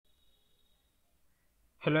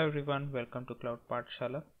Hello everyone, welcome to Cloud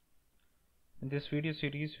Patashala. In this video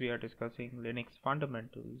series we are discussing Linux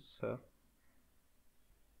fundamentals.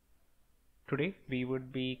 Today we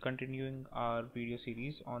would be continuing our video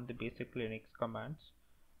series on the basic Linux commands,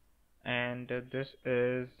 and this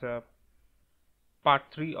is part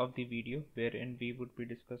 3 of the video, wherein we would be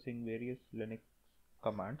discussing various Linux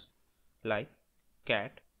commands like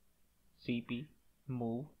cat, cp,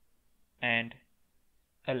 move and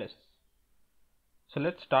ls. So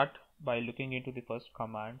let's start by looking into the first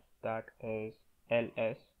command, that is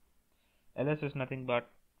ls. ls is nothing but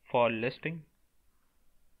for listing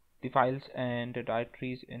the files and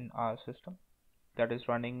directories in our system. That is,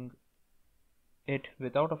 running it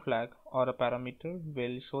without a flag or a parameter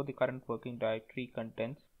will show the current working directory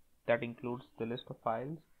contents. That includes the list of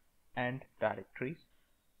files and directories.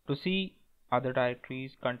 To see other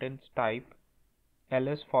directories, contents type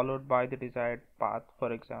ls followed by the desired path.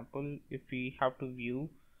 For example, if we have to view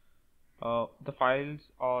the files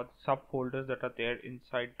or subfolders that are there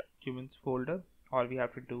inside documents folder, all we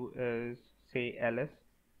have to do is say ls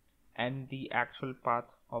and the actual path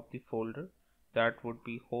of the folder. That would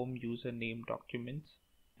be home username documents,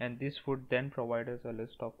 and this would then provide us a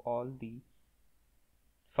list of all the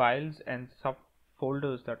files and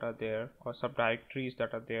subfolders that are there, or subdirectories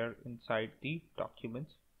that are there inside the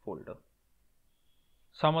documents folder.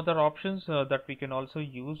 Some other options that we can also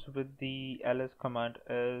use with the ls command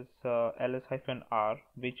is ls-r,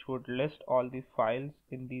 which would list all the files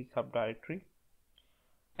in the subdirectory.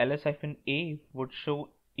 ls-a would show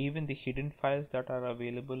even the hidden files that are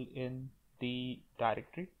available in the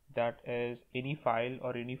directory. That is, any file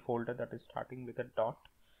or any folder that is starting with a dot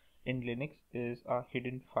in Linux is a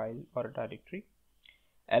hidden file or a directory.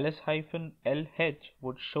 ls-lh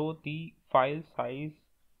would show the file size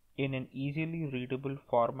in an easily readable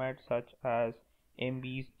format such as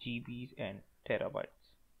MBs, GBs and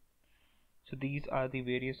terabytes. So these are the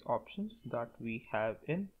various options that we have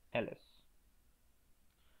in ls.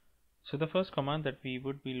 So the first command that we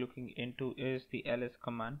would be looking into is the ls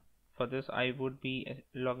command. For this I would be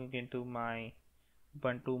logging into my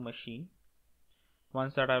Ubuntu machine.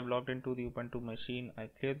 Once that I've logged into the Ubuntu machine, I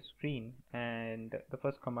clear the screen, and the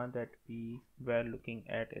first command that we were looking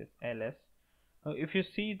at is ls. If you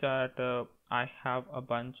see that I have a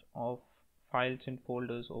bunch of files and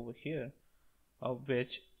folders over here,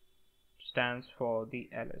 which stands for the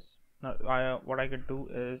ls. Now what I could do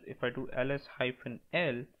is, if I do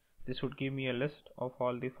ls-l, this would give me a list of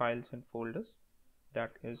all the files and folders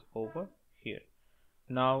that is over here.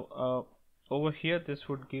 Now over here this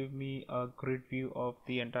would give me a grid view of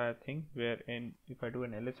the entire thing, wherein if I do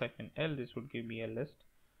an ls-l, this would give me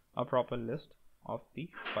a proper list of the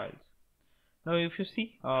files. Now if you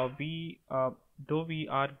see, though we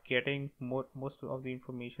are getting most of the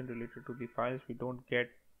information related to the files, we don't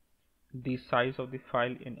get the size of the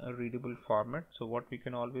file in a readable format. So what we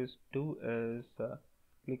can always do is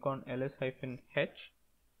click on ls-h,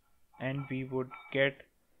 and we would get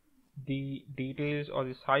the details or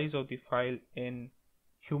the size of the file in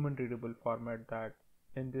human readable format, that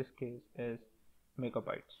in this case is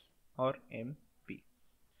megabytes or MB.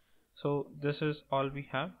 So this is all we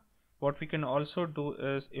have. What we can also do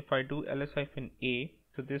is, if I do ls-a,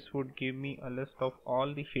 so this would give me a list of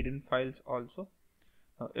all the hidden files also.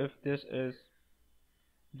 If this is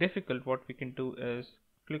difficult, what we can do is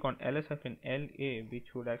click on ls-la, which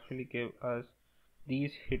would actually give us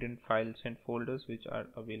these hidden files and folders which are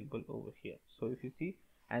available over here. So if you see,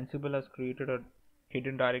 Ansible has created a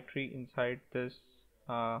hidden directory inside this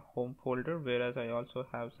home folder, whereas I also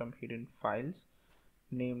have some hidden files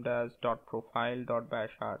named as .profile,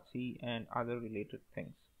 .bashrc and other related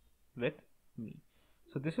things with me.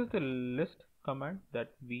 So this is the list command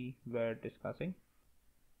that we were discussing.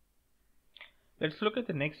 Let's look at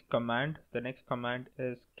the next command. The next command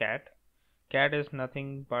is cat. Cat is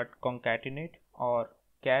nothing but concatenate, or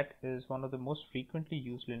cat is one of the most frequently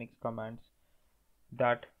used Linux commands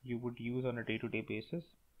that you would use on a day-to-day basis.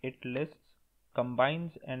 It lists,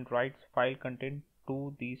 combines and writes file content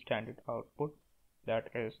to the standard output, that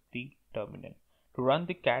is the terminal. To run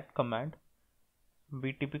the cat command,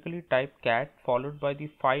 we typically type cat followed by the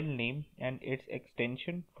file name and its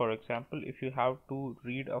extension. For example, if you have to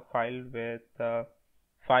read a file with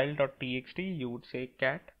file.txt, you would say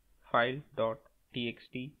cat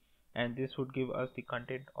file.txt, and this would give us the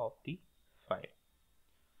content of the file.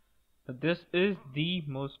 So this is the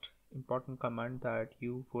most important command that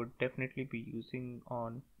you would definitely be using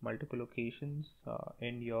on multiple occasions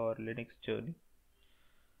in your Linux journey.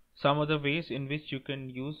 Some other ways in which you can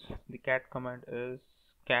use the cat command is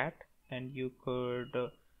cat, and you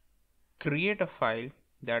could create a file,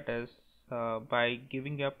 that is by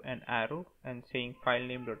giving up an arrow and saying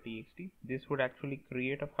filename.txt. This would actually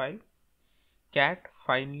create a file. Cat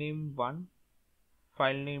filename1,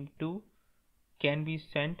 filename2 can be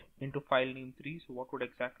sent into filename3. So what would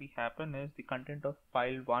exactly happen is the content of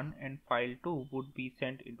file 1 and file 2 would be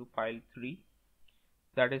sent into file 3.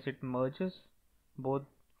 That is, it merges both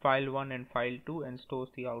file 1 and file 2 and stores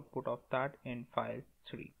the output of that in file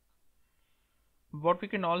 3. What we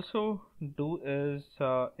can also do is,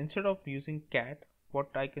 instead of using cat,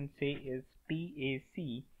 what I can say is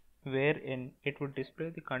TAC, wherein it would display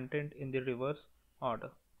the content in the reverse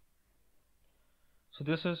order. So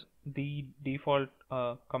this is the default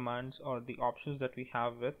commands or the options that we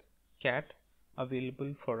have with cat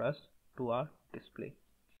available for us to our display.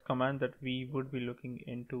 Command that we would be looking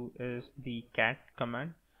into is the cat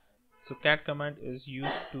command. So cat command is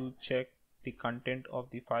used to check the content of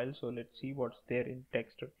the file. So let's see what's there in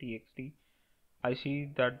text.txt. I see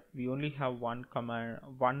that we only have one command,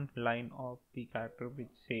 one line of the character which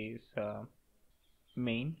says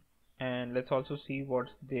main, and let's also see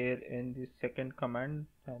what's there in the second command,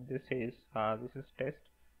 and this says this is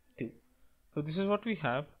test2. So this is what we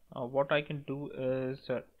have. What I can do is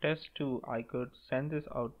test2, I could send this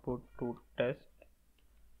output to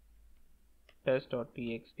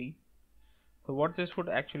test.txt. So what this would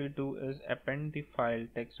actually do is append the file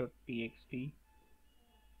text.txt.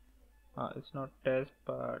 It's not test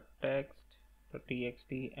but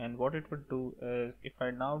text.txt, and what it would do is, if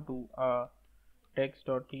I now do a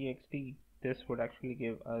text.txt, this would actually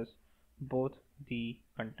give us both the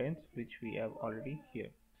contents which we have already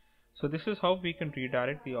here. So this is how we can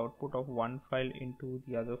redirect the output of one file into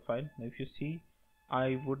the other file. Now if you see,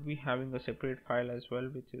 I would be having a separate file as well,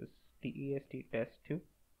 which is test2,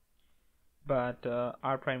 but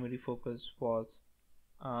our primary focus was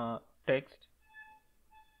text2.txt.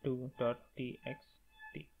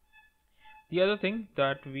 The other thing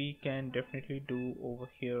that we can definitely do over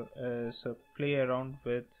here is play around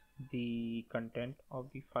with the content of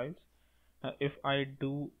the files. If I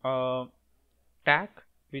do a tag,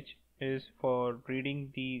 which is for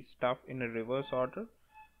reading the stuff in a reverse order,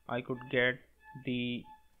 I could get the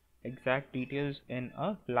exact details in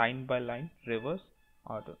a line by line reverse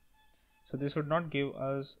order. So this would not give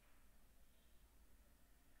us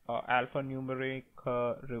alphanumeric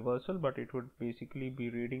reversal, but it would basically be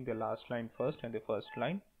reading the last line first and the first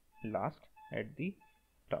line last at the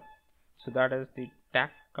top. So that is the tag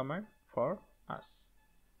command for us.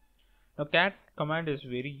 Now cat command is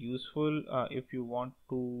very useful if you want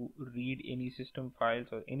to read any system files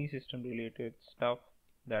or any system related stuff,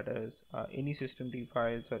 that is any systemd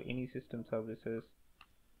files or any system services.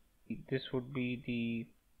 This would be the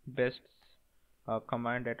best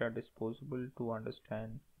command at our disposal to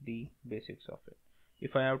understand the basics of it.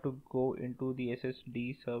 If I have to go into the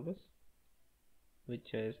SSD service,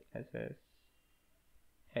 which is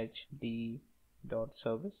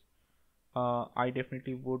sshd.service, I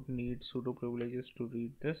definitely would need sudo privileges to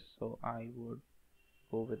read this, so I would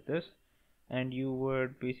go with this, and you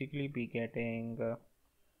would basically be getting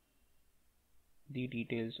the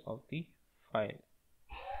details of the file.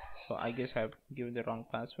 So I guess I've given the wrong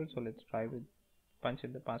password, so let's try with punch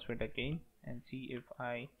in the password again and see if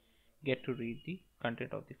I get to read the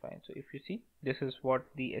content of the file. So if you see, this is what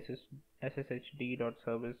the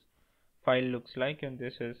sshd.service file looks like, and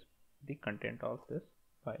this is the content of this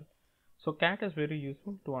file. So cat is very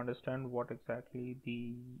useful to understand what exactly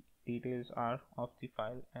the details are of the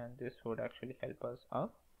file, and this would actually help us a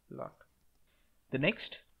lot. The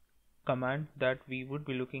next command that we would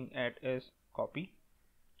be looking at is copy.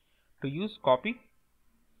 To use copy,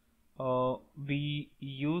 we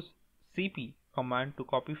use cp command to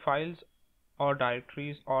copy files or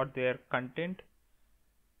directories or their content,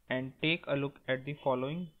 and take a look at the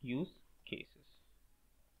following use cases.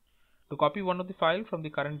 To copy one of the files from the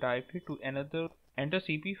current directory to another, enter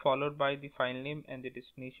cp followed by the file name and the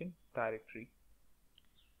destination directory.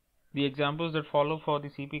 The examples that follow for the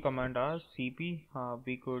cp command are cp,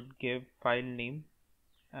 we could give file name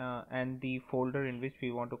and the folder in which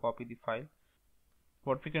we want to copy the file.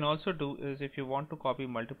 What we can also do is, if you want to copy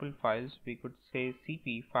multiple files, we could say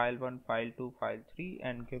cp file1, file2, file3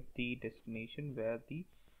 and give the destination where the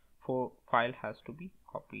file has to be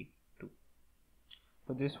copied to.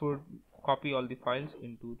 So this would copy all the files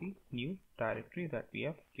into the new directory that we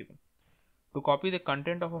have given. To copy the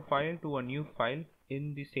content of a file to a new file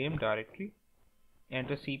in the same directory,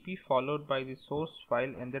 enter cp followed by the source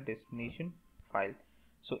file and the destination file.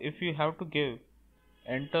 So if you have to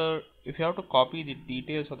copy the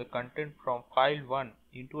details of the content from file 1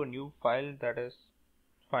 into a new file, that is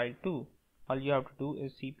file 2, all you have to do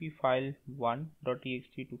is cp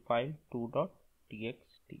file1.txt to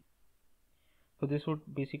file2.txt. So this would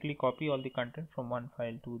basically copy all the content from one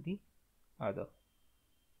file to the other.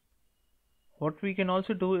 What we can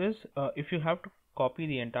also do is, if you have to copy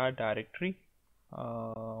the entire directory,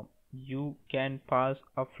 you can pass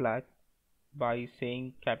a flag by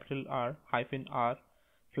saying capital R -R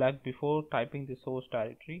flag before typing the source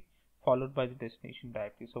directory followed by the destination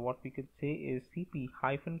directory. So what we could say is cp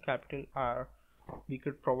 -R, we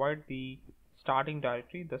could provide the starting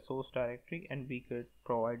directory, the source directory, and we could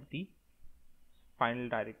provide the final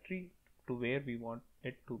directory to where we want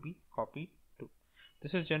it to be copied to.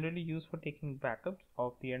 This is generally used for taking backups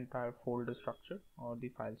of the entire folder structure or the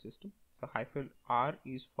file system. The -R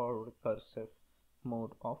is for recursive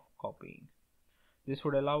mode of copying. This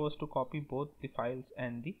would allow us to copy both the files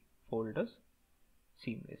and the folders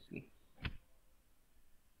seamlessly.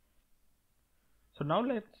 So now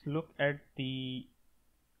let's look at the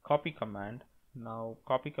copy command. Now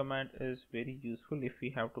copy command is very useful if we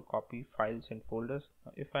have to copy files and folders.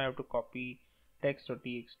 If I have to copy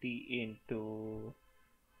text.txt into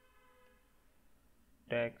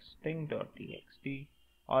texting.txt,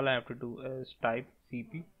 all I have to do is type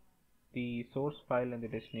cp, the source file and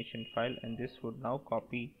the destination file, and this would now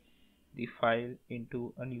copy the file into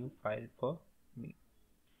a new file for me.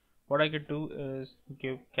 What I could do is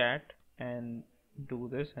give cat and do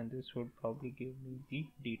this, and this would probably give me the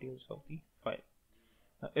details of the file.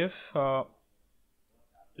 If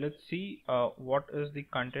let's see what is the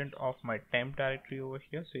content of my temp directory over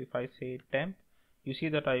here. So if I say temp, you see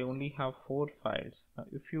that I only have 4 files.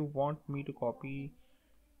 If you want me to copy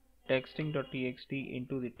texting.txt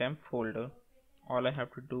into the temp folder, all I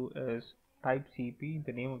have to do is type cp,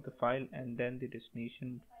 the name of the file, and then the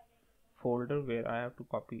destination folder where I have to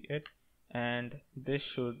copy it, and this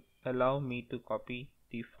should allow me to copy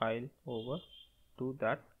the file over to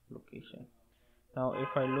that location. Now if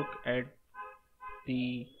I look at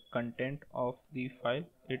the content of the file,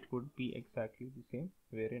 it would be exactly the same,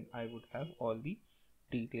 wherein I would have all the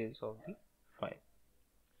details of the file.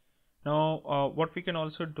 Now what we can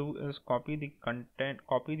also do is copy the content,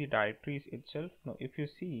 copy the directories itself. Now if you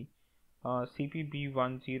see,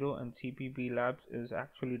 cpb10 and cpb labs is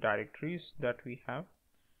actually directories that we have.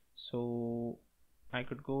 So I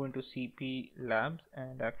could go into cp labs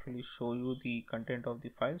and actually show you the content of the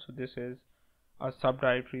file. So this is a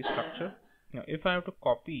subdirectory structure. Now if I have to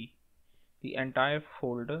copy the entire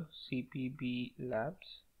folder cpb labs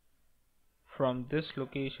from this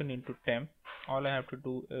location into temp, all I have to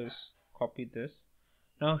do is copy this.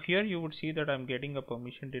 Now here you would see that I'm getting a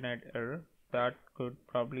permission denied error. That could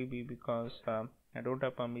probably be because I don't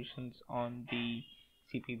have permissions on the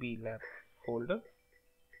cpb lab folder.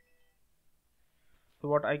 So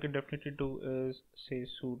what I can definitely do is say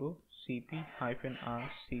sudo cp -r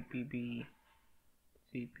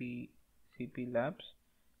cp labs,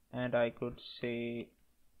 and I could say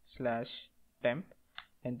 /temp,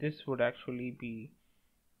 and this would actually be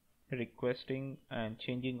requesting and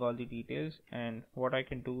changing all the details. And what I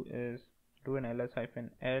can do is do an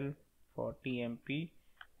ls-l for tmp,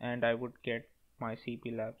 and I would get my cp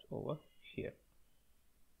labs over here.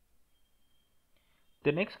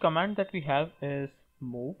 The next command that we have is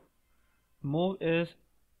move. Move is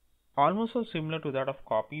almost so similar to that of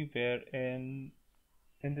copy, where in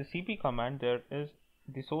the cp command there is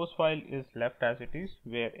the source file is left as it is,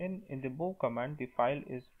 wherein in the move command the file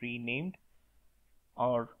is renamed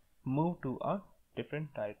or moved to a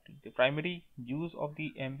different directory. The primary use of the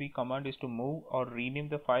mv command is to move or rename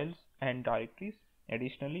the files and directories.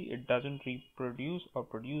 Additionally, it doesn't reproduce or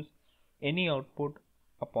produce any output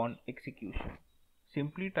upon execution.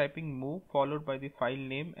 Simply typing move followed by the file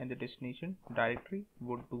name and the destination directory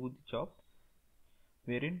would do the job,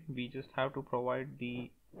 wherein we just have to provide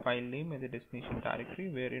the file name and the destination directory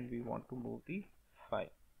wherein we want to move the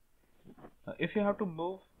file. If you have to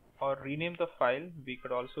move or rename the file, we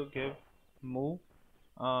could also give move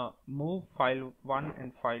file1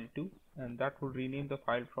 and file2, and that would rename the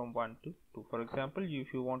file from 1 to 2. For example,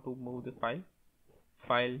 if you want to move the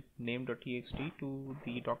file name.txt to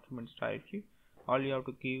the documents directory, all you have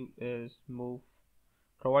to give is move,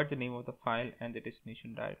 provide the name of the file and the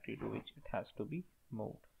destination directory to which it has to be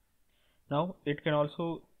moved. Now it can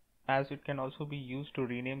also be used to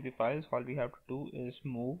rename the files. All we have to do is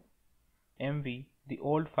move mv, the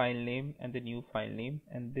old file name and the new file name,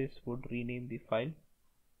 and this would rename the file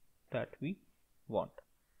that we want.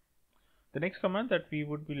 The next command that we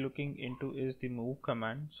would be looking into is the move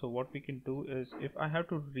command. So what we can do is, if I have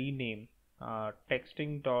to rename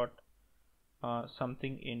texting dot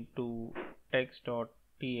something into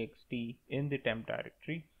text.txt in the temp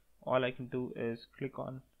directory, all I can do is click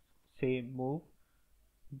on say move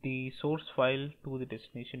the source file to the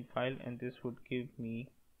destination file, and this would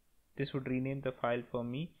rename the file for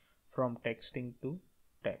me from texting to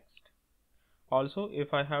text. Also,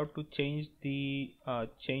 if I have to change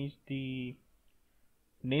the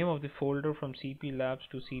name of the folder from CP Labs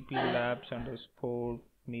to CP Labs underscore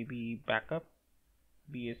maybe backup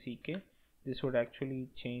BACK, this would actually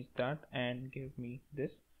change that and give me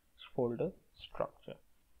this folder structure.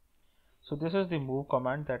 So this is the move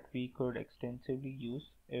command that we could extensively use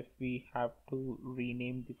if we have to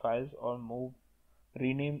rename the files or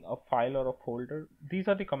rename a file or a folder. These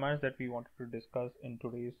are the commands that we wanted to discuss in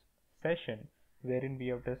today's session, wherein we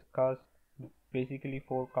have discussed basically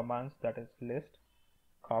 4 commands, that is list,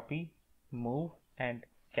 copy, move and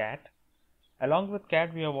cat. Along with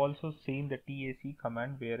cat, we have also seen the TAC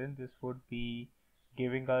command, wherein this would be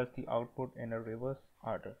giving us the output in a reverse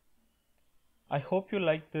order. I hope you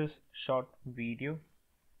like this short video.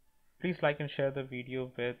 Please like and share the video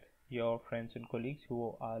with your friends and colleagues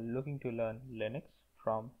who are looking to learn Linux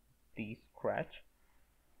from the scratch.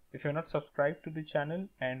 If you're not subscribed to the channel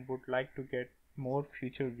and would like to get more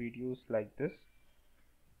future videos like this,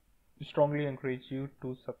 I strongly encourage you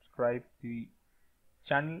to subscribe the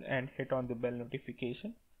channel and hit on the bell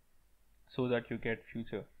notification so that you get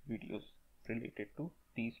future videos related to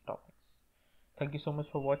these topics. Thank you so much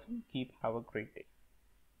for watching. Have a great day.